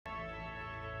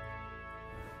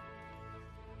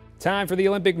Time for the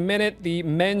Olympic Minute. The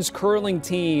men's curling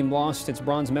team lost its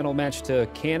bronze medal match to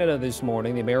Canada this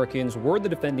morning. The Americans were the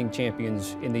defending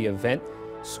champions in the event.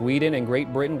 Sweden and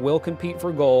Great Britain will compete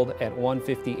for gold at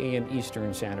 1:50 a.m.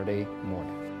 Eastern Saturday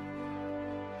morning.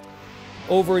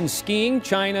 Over in skiing,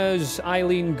 China's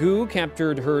Eileen Gu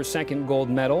captured her second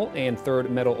gold medal and third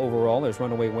medal overall as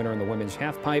runaway winner in the women's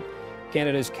halfpipe.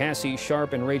 Canada's Cassie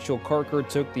Sharp and Rachel Carker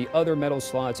took the other medal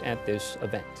slots at this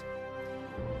event.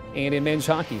 And in men's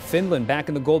hockey, Finland back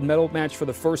in the gold medal match for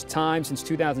the first time since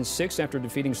 2006 after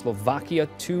defeating Slovakia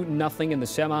 2-0 in the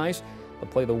semis. They'll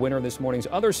play the winner of this morning's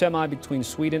other semi between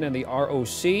Sweden and the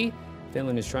ROC.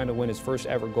 Finland is trying to win its first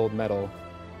ever gold medal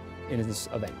in this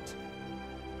event.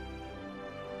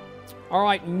 All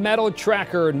right, medal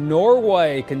tracker.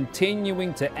 Norway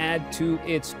continuing to add to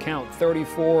its count.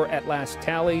 34 at last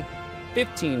tally,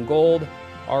 15 gold.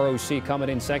 ROC coming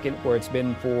in second, where it's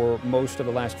been for most of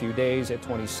the last few days at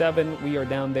 27. We are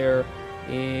down there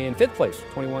in fifth place,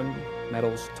 21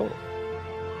 medals total.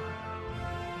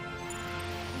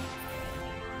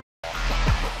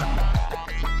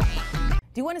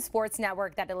 Do you want a sports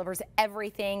network that delivers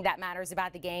everything that matters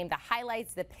about the game? The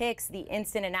highlights, the picks, the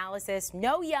instant analysis,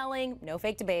 no yelling, no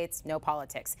fake debates, no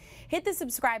politics. Hit the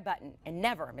subscribe button and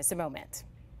never miss a moment.